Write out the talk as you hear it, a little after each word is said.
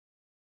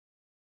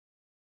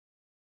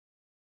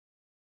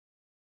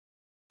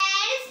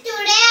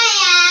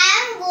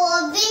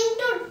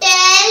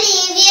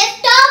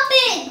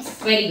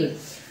Very good.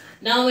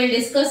 Now we'll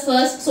discuss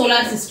first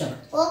solar system.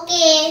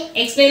 Okay.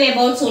 Explain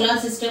about solar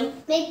system.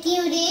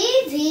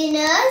 Mercury,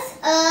 Venus,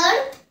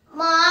 Earth,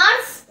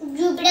 Mars,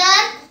 Jupiter,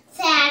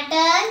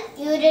 Saturn,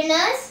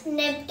 Uranus,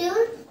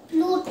 Neptune,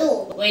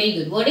 Pluto. Very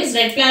good. What is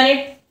red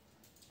planet?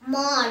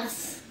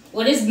 Mars.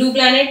 What is blue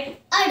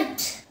planet?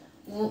 Earth.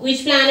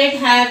 Which planet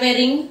have a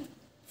ring?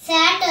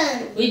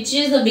 Saturn. Which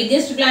is the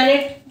biggest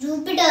planet?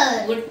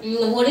 Jupiter.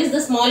 What is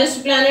the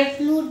smallest planet?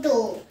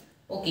 Pluto.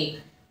 Okay.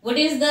 What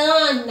is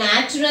the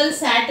natural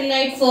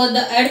satellite for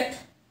the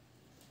Earth?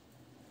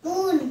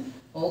 Moon.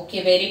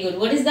 Okay, very good.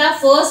 What is the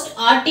first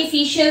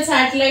artificial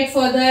satellite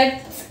for the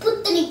Earth?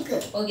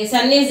 Sputnik. Okay,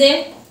 Sun is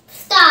a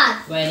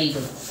Star. very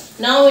good.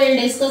 Now we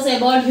will discuss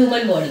about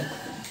human body.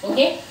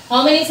 Okay.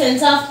 How many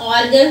sense of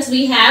organs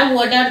we have?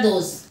 What are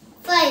those?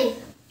 5.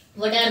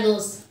 What are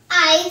those?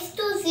 Eyes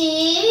to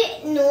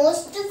see,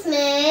 nose to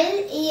smell,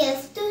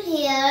 ears to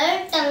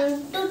hear,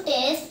 tongue to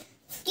taste,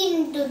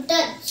 skin to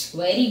touch.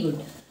 Very good.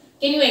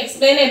 Can you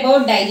explain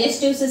about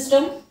digestive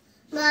system?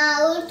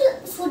 Mouth,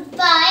 food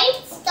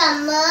pipe,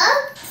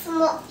 stomach,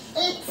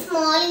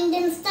 small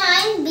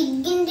intestine,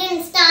 big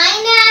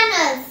intestine,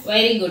 anus.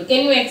 Very good.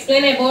 Can you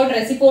explain about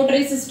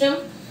respiratory system?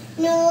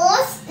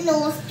 Nose,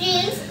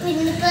 nostrils,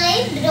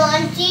 windpipe,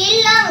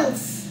 bronchial,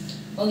 lungs.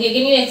 Okay.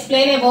 Can you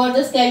explain about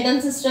the skeleton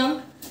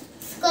system?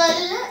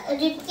 Skull,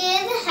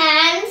 ribcage,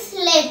 hands,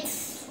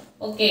 legs.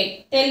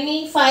 Okay. Tell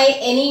me 5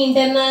 any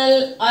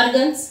internal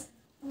organs.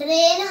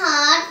 Brain,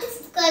 heart,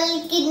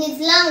 skull, kidneys,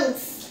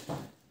 lungs.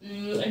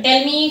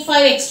 Tell me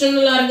 5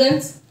 external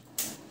organs.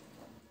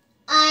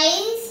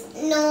 Eyes,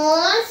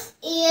 nose,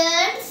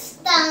 ears,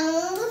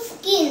 tongue,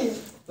 skin.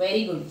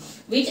 Very good.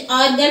 Which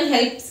organ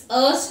helps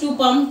us to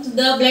pump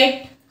the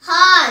blood?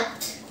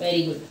 Heart.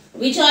 Very good.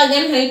 Which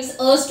organ helps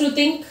us to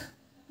think?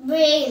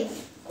 Brain.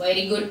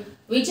 Very good.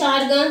 Which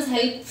organs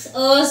helps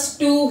us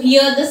to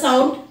hear the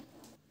sound?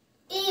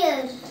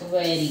 Ear.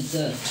 Very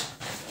good.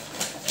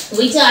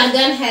 Which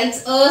organ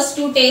helps us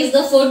to taste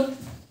the food?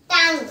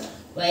 Tongue.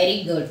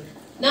 Very good.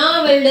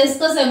 Now we'll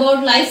discuss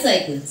about life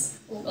cycles.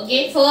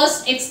 Okay.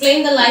 First,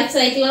 explain the life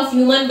cycle of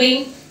human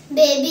being.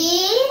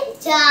 Baby,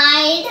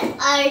 child,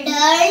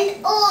 adult,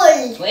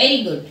 old.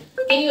 Very good.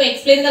 Can you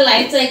explain the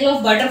life cycle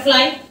of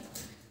butterfly?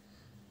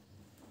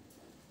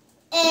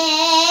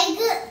 Egg,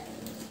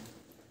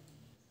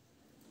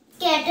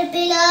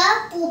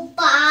 caterpillar,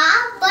 pupa,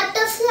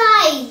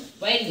 butterfly.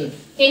 Very good.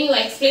 Can you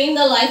explain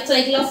the life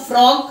cycle of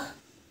frog?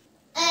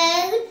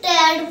 Egg,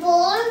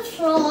 tadpole,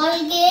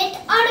 frogate,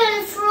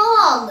 adult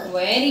frog.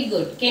 Very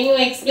good. Can you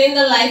explain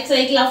the life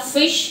cycle of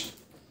fish?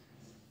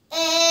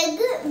 Egg,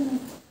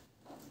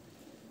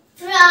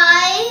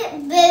 fry,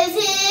 baby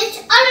fish,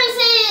 adult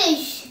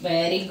fish.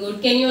 Very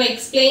good. Can you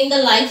explain the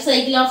life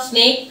cycle of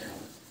snake?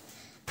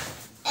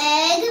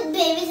 Egg,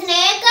 baby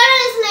snake,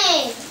 adult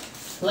snake.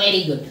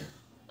 Very good.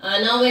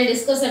 Now we'll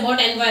discuss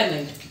about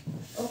environment.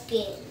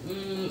 Okay.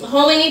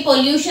 How many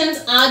pollutions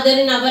are there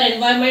in our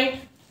environment?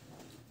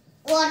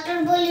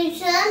 Water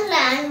pollution,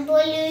 land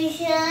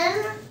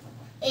pollution,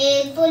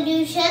 air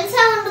pollution,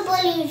 sound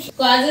pollution.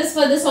 Causes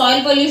for the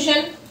soil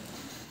pollution?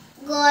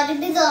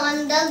 Garbage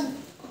on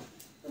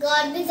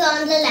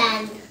the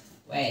land.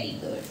 Very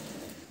good.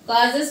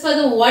 Causes for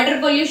the water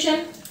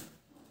pollution?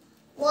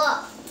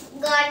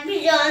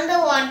 Garbage on the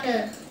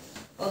water.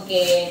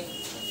 Okay.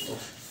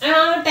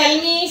 Now tell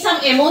me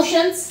some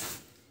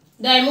emotions.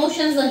 The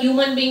emotions the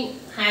human being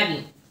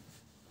having.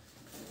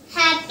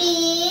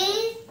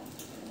 Happy,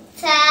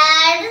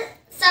 sad,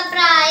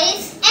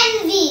 surprise,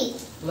 envy.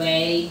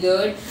 Very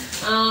good.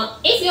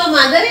 If your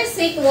mother is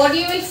sick, what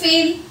you will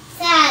feel?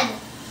 Sad.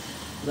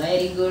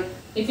 Very good.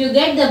 If you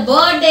get the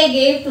birthday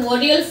gift,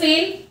 what you will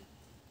feel?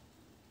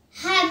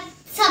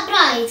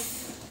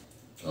 Surprise.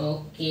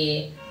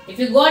 Okay. If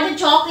you got a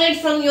chocolate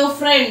from your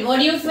friend, what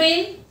do you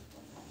feel?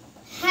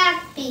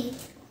 Happy.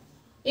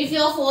 If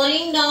you are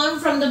falling down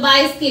from the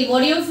bicycle,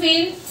 what do you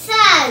feel?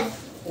 Sad.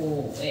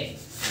 Oh, wait.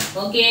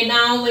 Okay,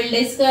 now we'll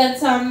discuss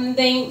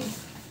something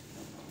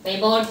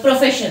about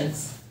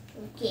professions.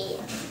 Okay.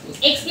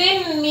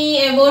 Explain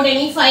me about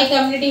any 5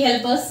 community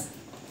helpers.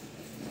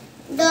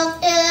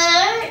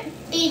 Doctor,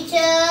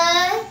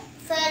 teacher,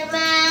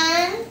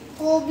 fireman,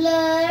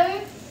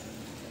 cobbler,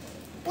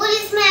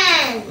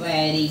 policeman.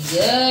 Very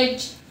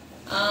good.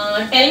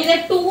 Tell me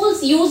the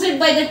tools used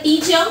by the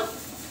teacher.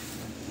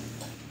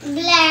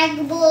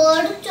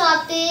 Blackboard,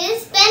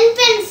 chalkpiece, pen,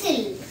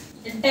 pencil.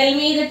 Tell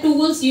me the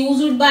tools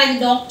used by the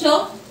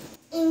doctor.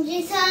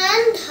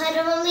 Injection,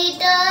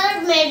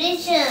 thermometer,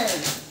 medicine.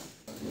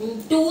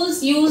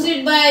 Tools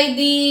used by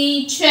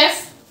the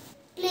chef.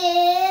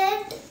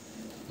 Plate,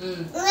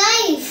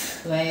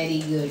 knife. Very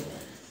good.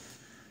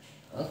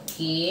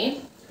 Okay.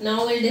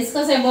 Now we'll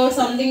discuss about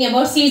something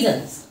about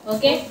seasons.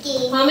 Okay.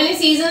 Okay. How many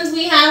seasons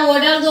we have?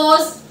 What are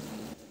those?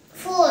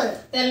 4.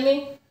 Tell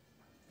me.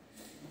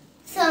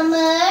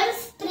 Summer,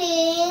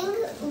 spring,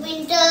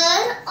 winter,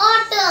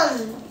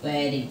 autumn.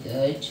 Very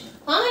good.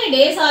 How many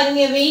days are in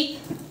a week?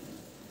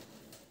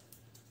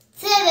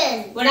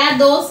 7. What are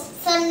those?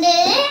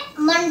 Sunday,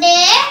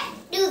 Monday,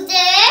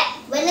 Tuesday,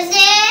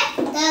 Wednesday,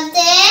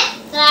 Thursday,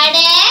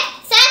 Friday,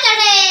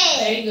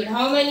 Saturday. Very good.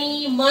 How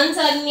many months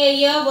are in a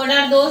year? What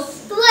are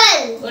those?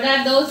 12. What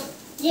are those?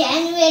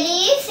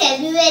 January,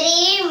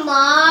 February,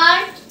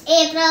 March,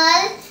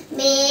 April,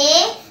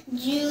 May,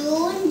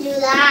 June,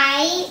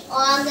 July,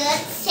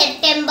 August,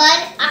 September,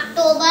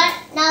 October,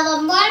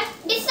 November,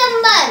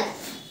 December.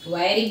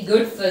 Very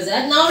good,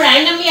 Fazal. Now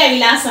randomly I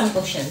will ask some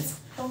questions.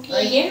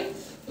 Okay.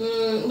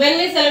 When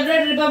we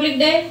celebrate Republic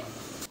Day?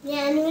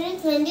 January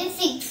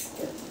 26th.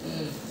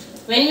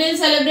 When we will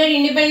celebrate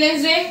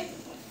Independence Day?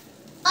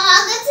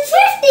 August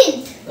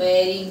 15th.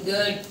 Very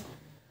good.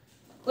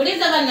 What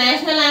is our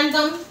national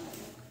anthem?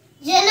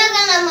 Jana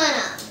Gana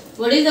Mana.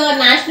 What is our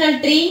national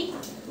tree?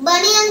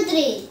 Banyan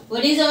tree.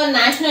 What is our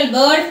national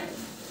bird?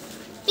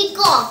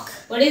 Peacock.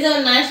 What is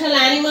our national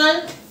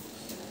animal?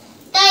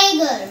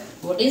 Tiger.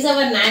 What is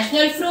our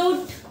national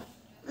fruit?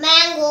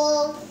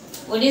 Mango.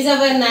 What is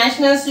our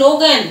national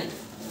slogan?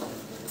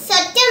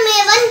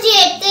 Satyamevan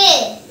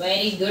Jayate.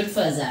 Very good,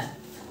 Fazal.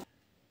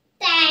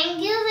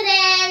 Thank you,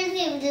 friends.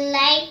 If you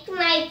liked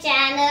my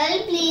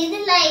channel, please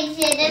like,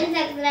 share and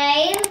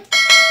subscribe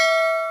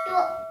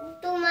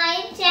to my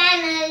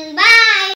channel. Bye.